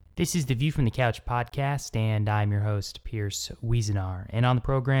This is the View from the Couch podcast, and I'm your host, Pierce Wiesenar. And on the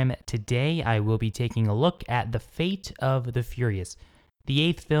program today, I will be taking a look at The Fate of the Furious, the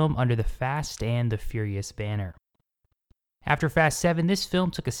eighth film under the Fast and the Furious banner. After Fast 7, this film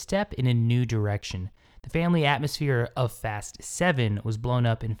took a step in a new direction. The family atmosphere of Fast 7 was blown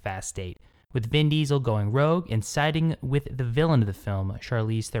up in Fast 8, with Vin Diesel going rogue and siding with the villain of the film,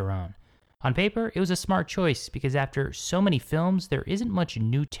 Charlize Theron. On paper, it was a smart choice because after so many films, there isn't much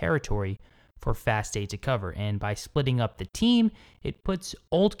new territory for Fast 8 to cover, and by splitting up the team, it puts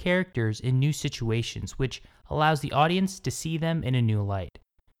old characters in new situations, which allows the audience to see them in a new light.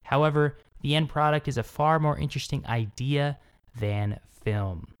 However, the end product is a far more interesting idea than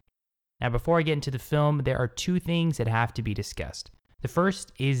film. Now, before I get into the film, there are two things that have to be discussed. The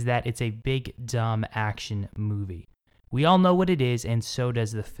first is that it's a big, dumb action movie. We all know what it is, and so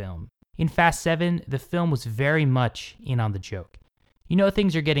does the film. In Fast 7, the film was very much in on the joke. You know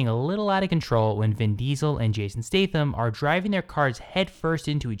things are getting a little out of control when Vin Diesel and Jason Statham are driving their cars headfirst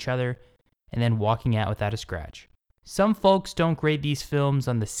into each other and then walking out without a scratch. Some folks don't grade these films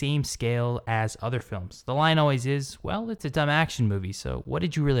on the same scale as other films. The line always is, well, it's a dumb action movie, so what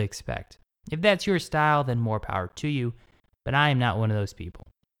did you really expect? If that's your style, then more power to you, but I am not one of those people.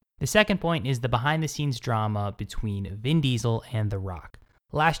 The second point is the behind-the-scenes drama between Vin Diesel and The Rock.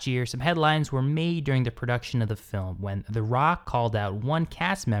 Last year, some headlines were made during the production of the film when The Rock called out one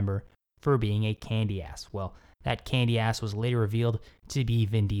cast member for being a candy ass. Well, that candy ass was later revealed to be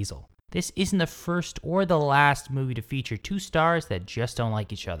Vin Diesel. This isn't the first or the last movie to feature two stars that just don't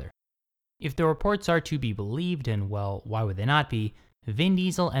like each other. If the reports are to be believed, and well, why would they not be, Vin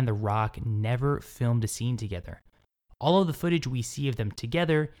Diesel and The Rock never filmed a scene together. All of the footage we see of them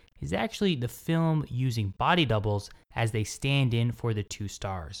together is actually the film using body doubles as they stand in for the two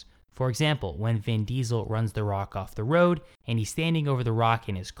stars. For example, when Vin Diesel runs The Rock off the road and he's standing over The Rock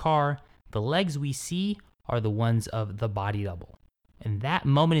in his car, the legs we see are the ones of the body double. And that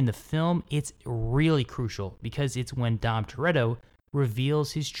moment in the film, it's really crucial because it's when Dom Toretto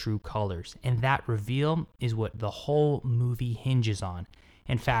reveals his true colors. And that reveal is what the whole movie hinges on.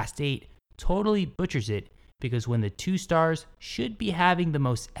 And Fast 8 totally butchers it because when the two stars should be having the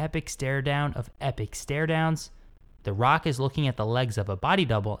most epic stare down of epic stare downs, The Rock is looking at the legs of a body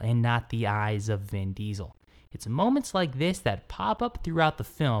double and not the eyes of Vin Diesel. It's moments like this that pop up throughout the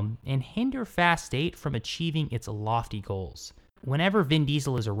film and hinder Fast 8 from achieving its lofty goals. Whenever Vin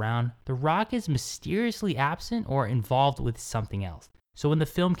Diesel is around, The Rock is mysteriously absent or involved with something else. So when the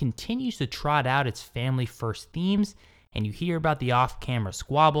film continues to trot out its family-first themes, and you hear about the off-camera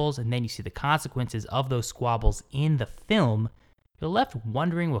squabbles, and then you see the consequences of those squabbles in the film, you're left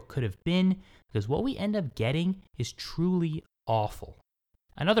wondering what could have been, because what we end up getting is truly awful.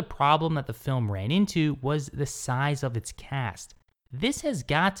 Another problem that the film ran into was the size of its cast. This has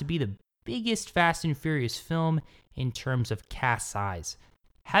got to be the biggest Fast and Furious film in terms of cast size.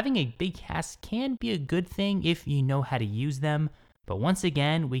 Having a big cast can be a good thing if you know how to use them, but once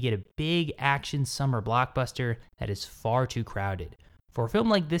again, we get a big action summer blockbuster that is far too crowded. For a film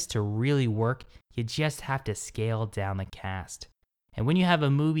like this to really work, you just have to scale down the cast. And when you have a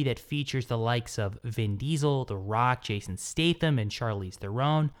movie that features the likes of Vin Diesel, The Rock, Jason Statham, and Charlize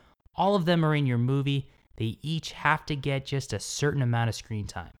Theron, all of them are in your movie, they each have to get just a certain amount of screen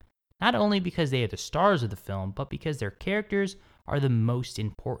time. Not only because they are the stars of the film, but because their characters are the most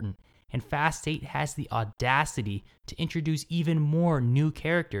important. And Fast 8 has the audacity to introduce even more new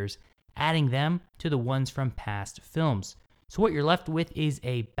characters, adding them to the ones from past films. So what you're left with is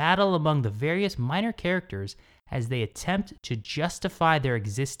a battle among the various minor characters as they attempt to justify their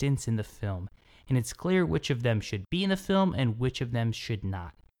existence in the film. And it's clear which of them should be in the film and which of them should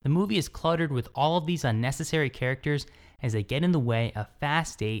not. The movie is cluttered with all of these unnecessary characters as they get in the way of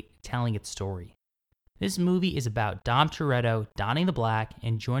Fast 8 telling its story. This movie is about Dom Toretto donning the black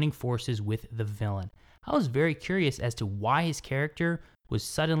and joining forces with the villain. I was very curious as to why his character was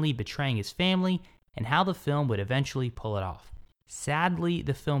suddenly betraying his family and how the film would eventually pull it off. Sadly,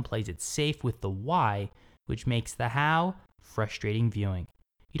 the film plays it safe with the why, which makes the how frustrating viewing.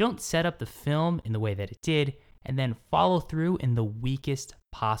 You don't set up the film in the way that it did and then follow through in the weakest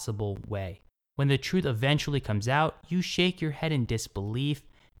possible way. When the truth eventually comes out, you shake your head in disbelief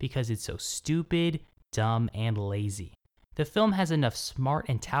because it's so stupid, dumb, and lazy. The film has enough smart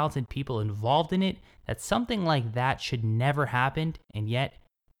and talented people involved in it that something like that should never happen, and yet,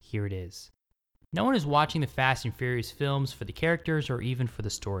 here it is. No one is watching the Fast and Furious films for the characters or even for the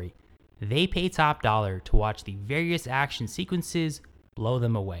story. They pay top dollar to watch the various action sequences blow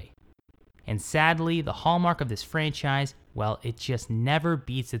them away. And sadly, the hallmark of this franchise, well, it just never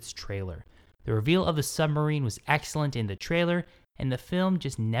beats its trailer. The reveal of the submarine was excellent in the trailer, and the film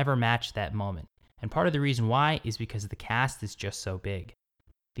just never matched that moment. And part of the reason why is because the cast is just so big.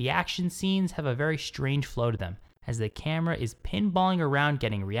 The action scenes have a very strange flow to them, as the camera is pinballing around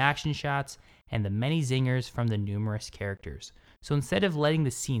getting reaction shots and the many zingers from the numerous characters. So instead of letting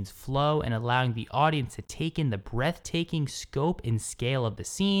the scenes flow and allowing the audience to take in the breathtaking scope and scale of the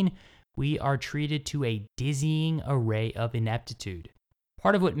scene, we are treated to a dizzying array of ineptitude.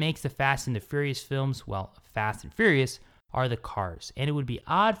 Part of what makes the Fast and the Furious films, well, Fast and Furious, are the cars, and it would be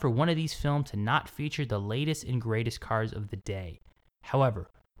odd for one of these films to not feature the latest and greatest cars of the day. However,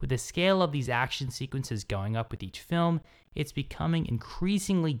 with the scale of these action sequences going up with each film, it's becoming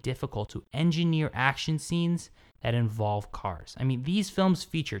increasingly difficult to engineer action scenes that involve cars. I mean, these films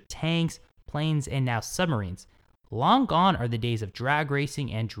feature tanks, planes, and now submarines. Long gone are the days of drag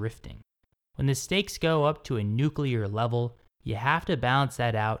racing and drifting. When the stakes go up to a nuclear level, you have to balance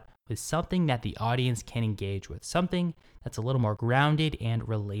that out with something that the audience can engage with, something that's a little more grounded and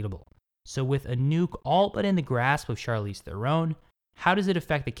relatable. So with a nuke all but in the grasp of Charlize Theron, how does it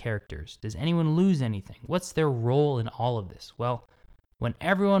affect the characters? Does anyone lose anything? What's their role in all of this? Well, when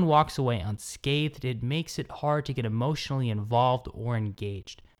everyone walks away unscathed, it makes it hard to get emotionally involved or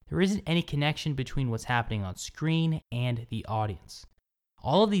engaged. There isn't any connection between what's happening on screen and the audience.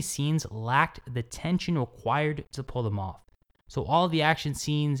 All of these scenes lacked the tension required to pull them off. So all of the action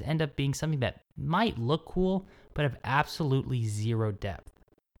scenes end up being something that might look cool, but have absolutely zero depth.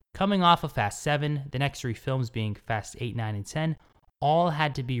 Coming off of Fast 7, the next 3 films being Fast 8, 9, and 10, all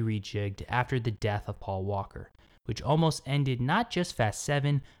had to be rejigged after the death of Paul Walker, which almost ended not just Fast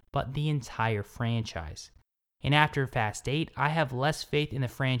 7, but the entire franchise. And after Fast 8, I have less faith in the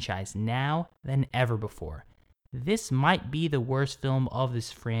franchise now than ever before. This might be the worst film of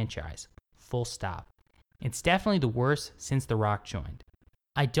this franchise, full stop. It's definitely the worst since The Rock joined.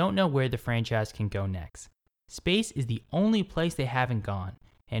 I don't know where the franchise can go next. Space is the only place they haven't gone,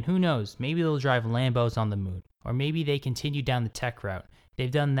 and who knows, maybe they'll drive Lambos on the moon, or maybe they continue down the tech route.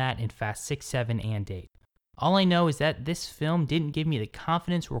 They've done that in Fast 6, 7, and 8. All I know is that this film didn't give me the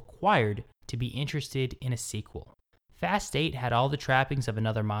confidence required to be interested in a sequel. Fast 8 had all the trappings of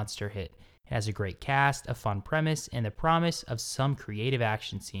another monster hit. It has a great cast, a fun premise, and the promise of some creative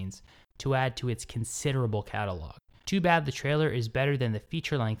action scenes to add to its considerable catalog. Too bad the trailer is better than the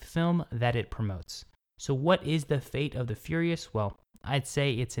feature-length film that it promotes. So what is the fate of the Furious? Well, I'd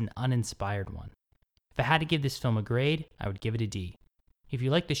say it's an uninspired one. If I had to give this film a grade, I would give it a D. If you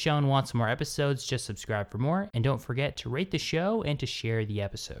like the show and want some more episodes, just subscribe for more, and don't forget to rate the show and to share the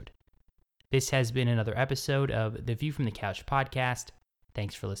episode. This has been another episode of the View from the Couch podcast.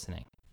 Thanks for listening.